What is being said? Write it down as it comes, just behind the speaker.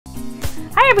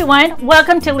everyone,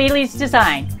 welcome to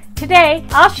Lelesdesigns. Today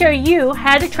I'll show you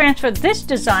how to transfer this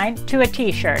design to a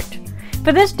t-shirt.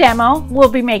 For this demo, we'll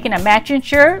be making a matching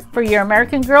shirt for your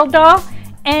American Girl doll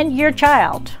and your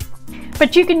child.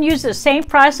 But you can use the same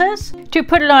process to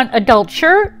put it on adult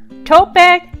shirt, tote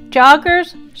bag,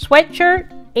 joggers,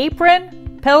 sweatshirt,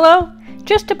 apron, pillow,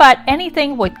 just about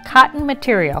anything with cotton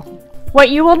material.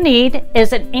 What you will need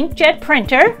is an inkjet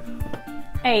printer,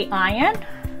 an iron,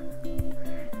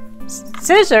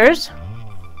 scissors,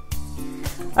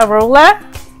 a ruler,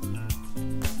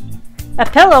 a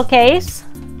pillowcase,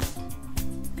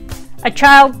 a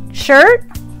child shirt,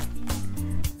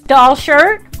 doll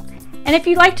shirt, and if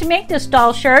you'd like to make this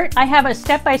doll shirt, I have a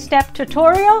step-by-step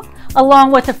tutorial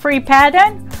along with a free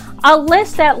pattern. I'll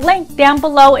list that link down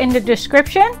below in the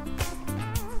description.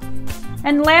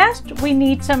 And last, we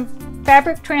need some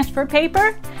fabric transfer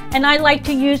paper, and I like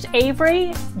to use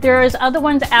Avery. There is other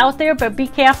ones out there, but be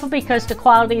careful because the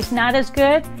quality is not as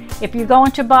good. If you're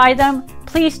going to buy them,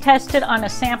 please test it on a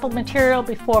sample material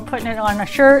before putting it on a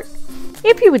shirt.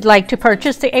 If you would like to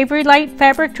purchase the Avery Light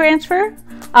fabric transfer,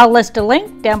 I'll list a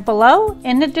link down below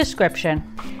in the description.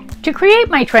 To create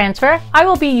my transfer, I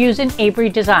will be using Avery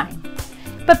Design.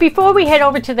 But before we head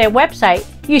over to their website,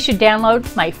 you should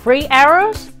download my free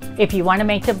arrows if you want to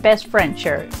make the best friend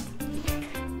shirt.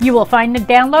 You will find the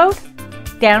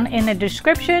download down in the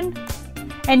description,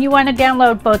 and you want to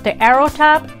download both the arrow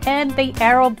top and the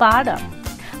arrow bottom.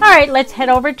 Alright, let's head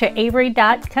over to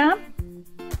avery.com.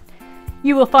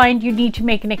 You will find you need to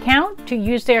make an account to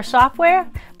use their software,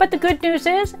 but the good news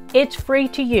is it's free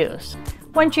to use.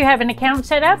 Once you have an account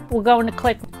set up, we're going to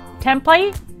click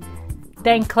template,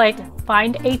 then click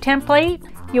find a template.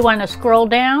 You want to scroll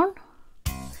down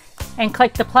and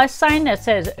click the plus sign that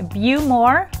says view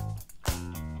more.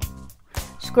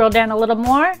 Scroll down a little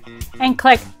more and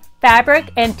click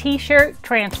fabric and t-shirt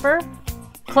transfer.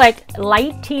 Click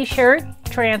light t-shirt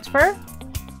transfer.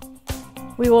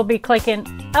 We will be clicking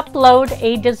upload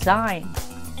a design.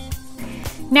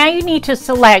 Now you need to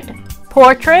select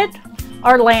portrait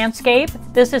or landscape.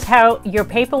 This is how your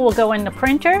paper will go in the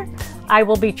printer. I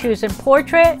will be choosing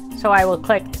portrait, so I will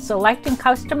click select and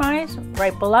customize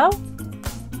right below.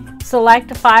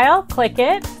 Select a file, click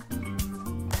it.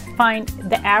 Find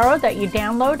the arrow that you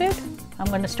downloaded. I'm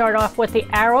going to start off with the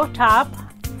arrow top.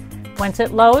 Once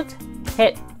it loads,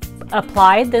 hit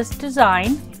apply this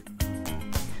design.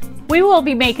 We will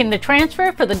be making the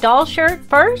transfer for the doll shirt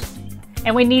first,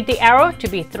 and we need the arrow to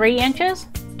be 3 inches.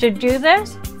 To do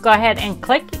this, go ahead and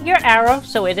click your arrow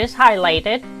so it is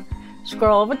highlighted.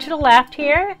 Scroll over to the left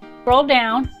here, scroll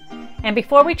down, and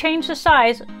before we change the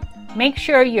size, make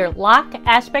sure your lock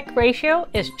aspect ratio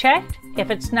is checked. If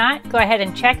it's not, go ahead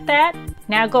and check that.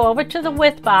 Now go over to the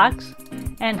width box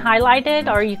and highlight it,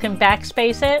 or you can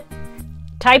backspace it.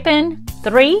 Type in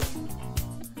 3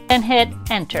 and hit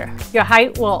enter. Your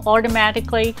height will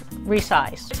automatically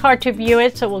resize. It's hard to view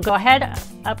it, so we'll go ahead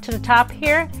up to the top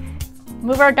here,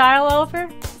 move our dial over,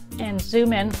 and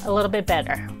zoom in a little bit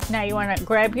better. Now you want to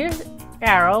grab your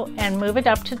arrow and move it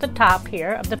up to the top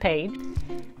here of the page.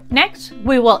 Next,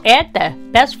 we will add the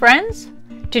best friends.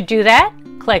 To do that,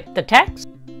 click the text.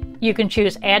 You can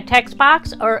choose add text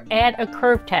box or add a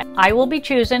curved text. I will be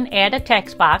choosing add a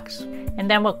text box, and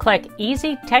then we'll click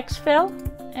easy text fill,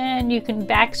 and you can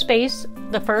backspace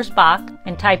the first box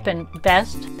and type in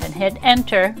best and hit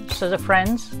enter so the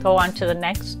friends go on to the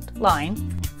next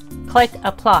line. Click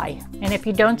apply, and if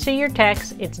you don't see your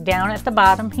text, it's down at the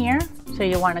bottom here, so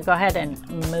you want to go ahead and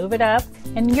move it up,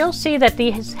 and you'll see that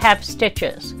these have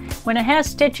stitches. When it has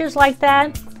stitches like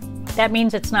that, that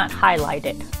means it's not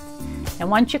highlighted. And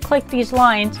once you click these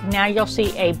lines, now you'll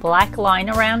see a black line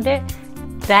around it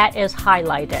that is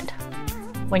highlighted.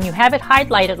 When you have it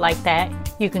highlighted like that,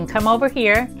 you can come over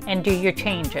here and do your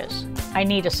changes. I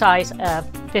need a size of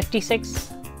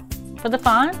 56 for the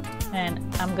font, and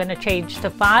I'm going to change the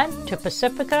font to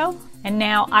Pacifico. And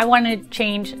now I want to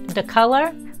change the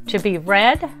color to be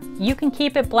red. You can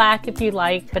keep it black if you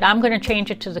like, but I'm going to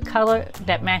change it to the color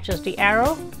that matches the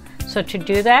arrow. So to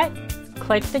do that,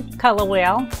 click the color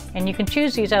wheel, and you can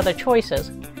choose these other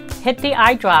choices. Hit the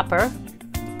eyedropper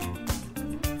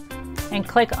and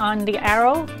click on the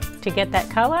arrow to get that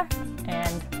color,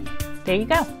 and there you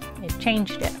go, it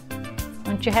changed it.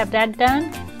 Once you have that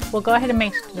done, we'll go ahead and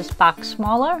make this box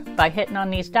smaller by hitting on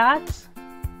these dots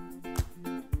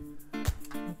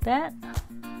like that,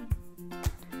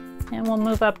 and we'll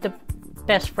move up the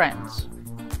best friends.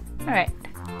 Alright,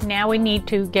 now we need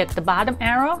to get the bottom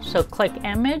arrow, so click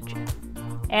image,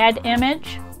 add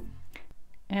image,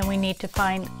 and we need to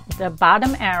find the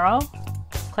bottom arrow,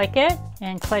 click it,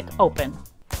 and click open.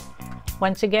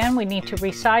 Once again, we need to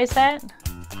resize that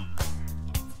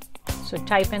So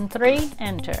type in 3,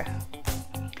 enter.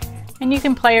 And you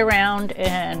can play around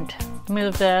and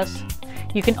move this.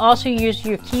 You can also use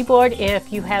your keyboard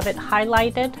if you have it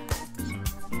highlighted.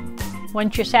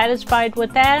 Once you're satisfied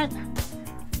with that,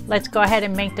 let's go ahead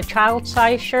and make the child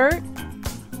size shirt.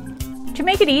 To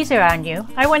make it easier on you,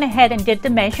 I went ahead and did the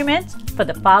measurements for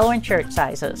the following shirt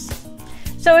sizes.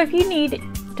 So if you need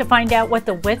to find out what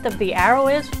the width of the arrow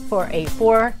is for a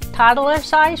 4 toddler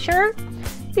size shirt,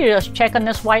 you just check on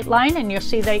this white line and you'll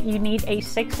see that you need a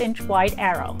 6-inch wide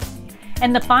arrow.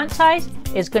 And the font size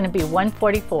is going to be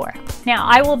 144. Now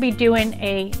I will be doing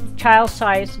a child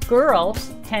size girls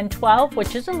 10-12,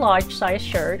 which is a large size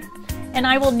shirt, and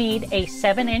I will need a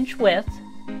 7-inch width,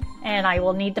 and I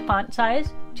will need the font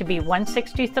size to be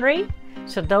 163.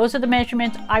 So those are the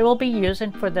measurements I will be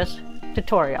using for this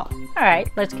tutorial. All right,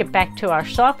 let's get back to our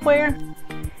software.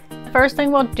 First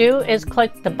thing we'll do is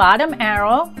click the bottom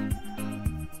arrow,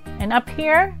 and up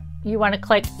here you want to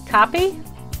click copy,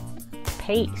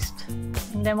 paste,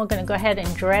 and then we're going to go ahead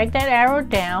and drag that arrow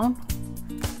down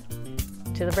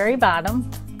to the very bottom.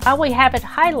 While we have it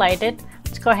highlighted,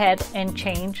 let's go ahead and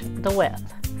change the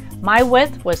width. My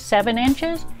width was 7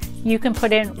 inches. You can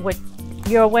put in what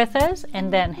your width is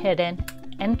and then hit in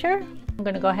enter. I'm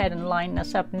going to go ahead and line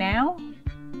this up now.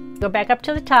 Go back up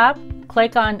to the top,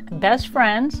 click on best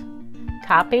friends,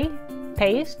 copy,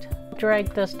 paste,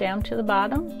 drag this down to the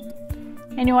bottom,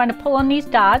 and you want to pull on these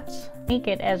dots, make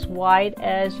it as wide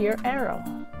as your arrow.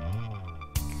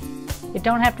 It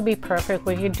don't have to be perfect,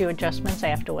 we can do adjustments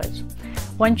afterwards.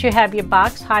 Once you have your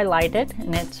box highlighted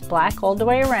and it's black all the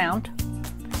way around,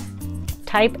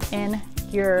 type in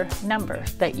your number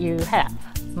that you have.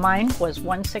 Mine was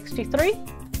 163,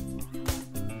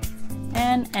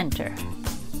 and enter.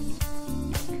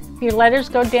 If your letters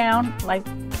go down like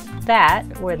that,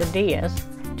 where the D is,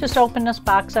 just open this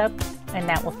box up and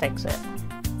that will fix it.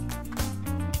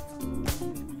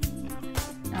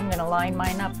 I'm going to line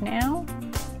mine up now.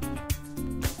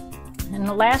 And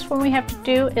the last one we have to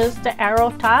do is the arrow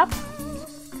top.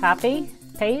 Copy,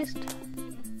 paste,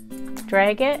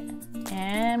 drag it,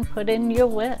 and put in your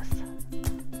width.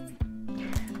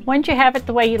 Once you have it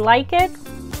the way you like it,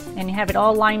 and you have it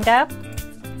all lined up,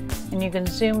 and you can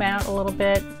zoom out a little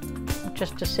bit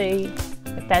just to see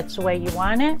if that's the way you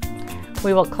want it,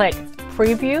 we will click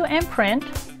preview and print,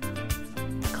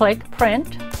 click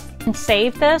print, and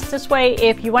save this. This way,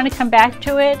 if you want to come back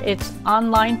to it, it's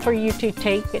online for you to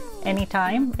take it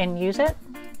anytime and use it.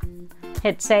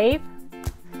 Hit save.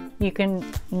 You can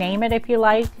name it if you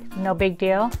like, no big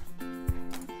deal.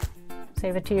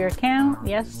 Save it to your account,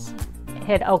 yes.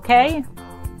 Hit OK.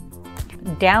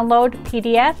 Download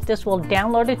PDF. This will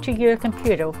download it to your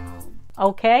computer.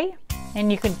 OK.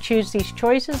 And you can choose these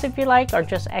choices if you like, or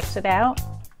just exit out.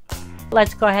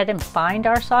 Let's go ahead and find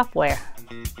our software.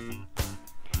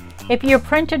 If your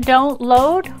printer don't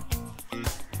load,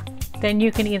 then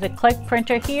you can either click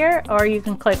printer here, or you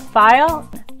can click file,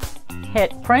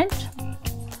 hit print.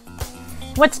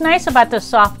 What's nice about this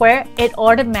software, it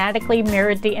automatically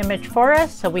mirrored the image for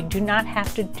us, so we do not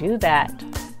have to do that.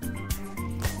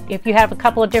 If you have a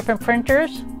couple of different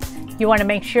printers, you want to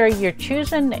make sure you're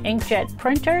choosing the inkjet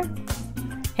printer.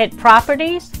 Hit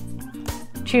properties,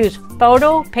 choose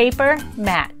photo, paper,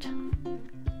 matte.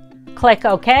 Click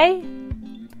OK.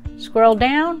 Scroll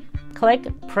down, click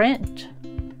print.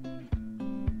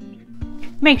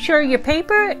 Make sure your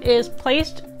paper is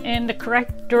placed in the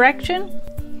correct direction.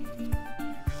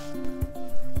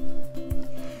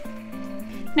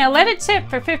 Now let it sit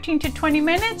for 15 to 20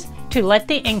 minutes to let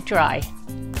the ink dry.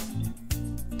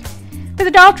 For the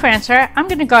doll transfer, I'm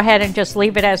going to go ahead and just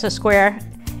leave it as a square.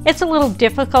 It's a little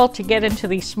difficult to get into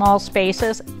these small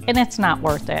spaces, and it's not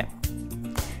worth it.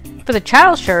 For the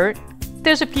child shirt,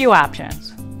 there's a few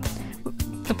options.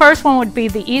 The first one would be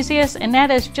the easiest, and that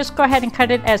is just go ahead and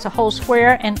cut it as a whole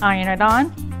square and iron it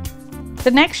on.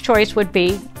 The next choice would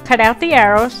be cut out the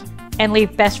arrows and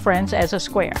leave best friends as a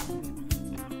square.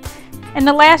 And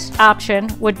the last option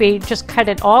would be just cut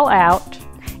it all out.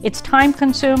 It's time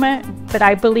consuming, but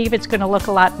I believe it's going to look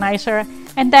a lot nicer,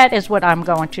 and that is what I'm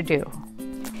going to do.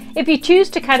 If you choose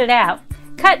to cut it out,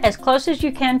 cut as close as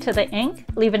you can to the ink,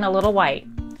 leaving a little white.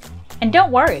 And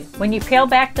don't worry, when you peel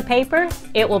back the paper,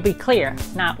 it will be clear,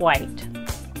 not white.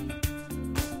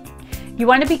 You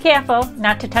want to be careful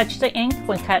not to touch the ink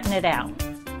when cutting it out.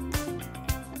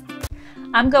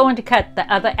 I'm going to cut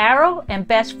the other arrow and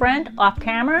best friend off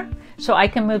camera so I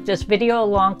can move this video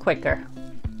along quicker.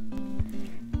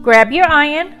 Grab your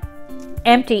iron,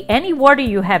 empty any water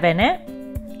you have in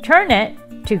it, turn it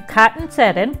to cotton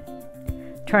setting,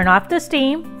 turn off the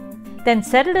steam, then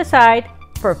set it aside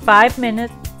for 5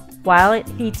 minutes while it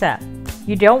heats up.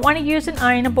 You don't want to use an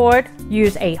ironing board.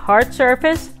 Use a hard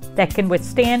surface that can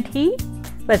withstand heat.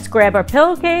 Let's grab our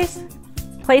pillowcase,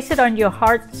 place it on your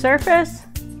hard surface,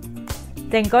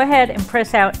 then go ahead and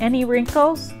press out any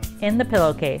wrinkles in the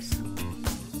pillowcase.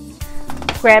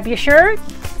 Grab your shirt,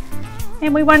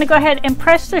 and we want to go ahead and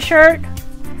press the shirt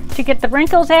to get the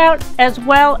wrinkles out, as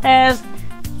well as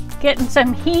getting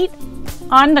some heat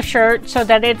on the shirt so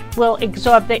that it will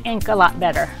absorb the ink a lot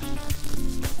better.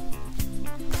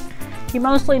 You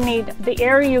mostly need the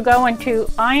area you're going to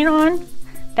iron on,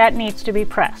 that needs to be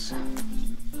pressed.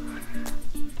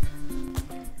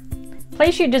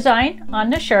 Place your design on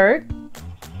the shirt,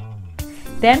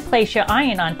 then place your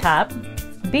iron on top,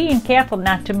 being careful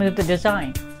not to move the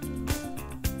design.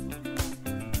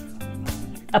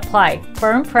 Apply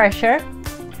firm pressure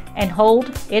and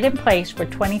hold it in place for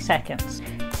 20 seconds.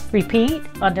 Repeat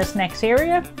on this next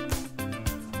area.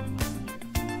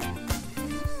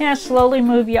 Now slowly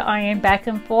move your iron back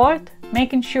and forth,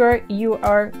 making sure you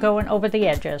are going over the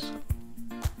edges.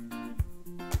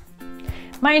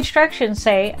 My instructions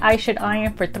say I should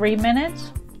iron for 3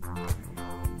 minutes.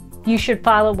 You should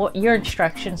follow what your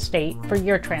instructions state for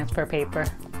your transfer paper.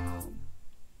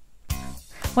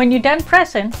 When you're done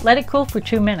pressing, let it cool for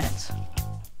 2 minutes.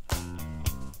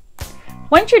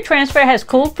 Once your transfer has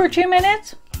cooled for 2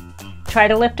 minutes, try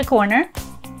to lift a corner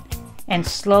and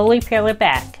slowly peel it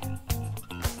back.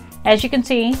 As you can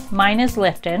see, mine is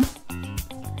lifted,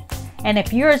 and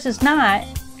if yours is not,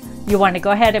 you want to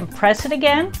go ahead and press it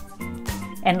again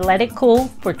and let it cool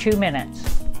for 2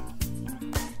 minutes.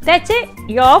 That's it,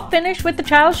 you're all finished with the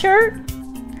child shirt.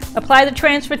 Apply the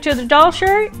transfer to the doll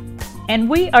shirt, and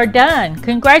we are done.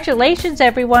 Congratulations,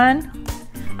 everyone.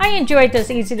 I enjoyed this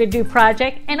easy to do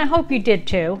project, and I hope you did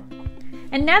too.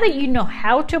 And now that you know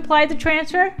how to apply the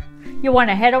transfer, you'll want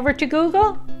to head over to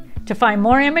Google to find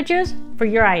more images for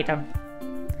your item.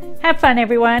 Have fun,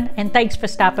 everyone, and thanks for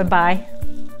stopping by.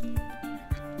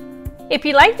 If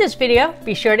you liked this video,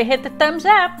 be sure to hit the thumbs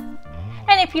up.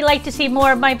 And if you'd like to see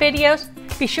more of my videos,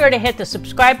 be sure to hit the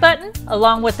subscribe button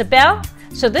along with the bell,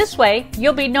 so this way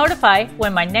you'll be notified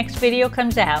when my next video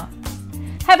comes out.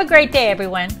 Have a great day,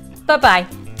 everyone.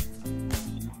 Bye-bye.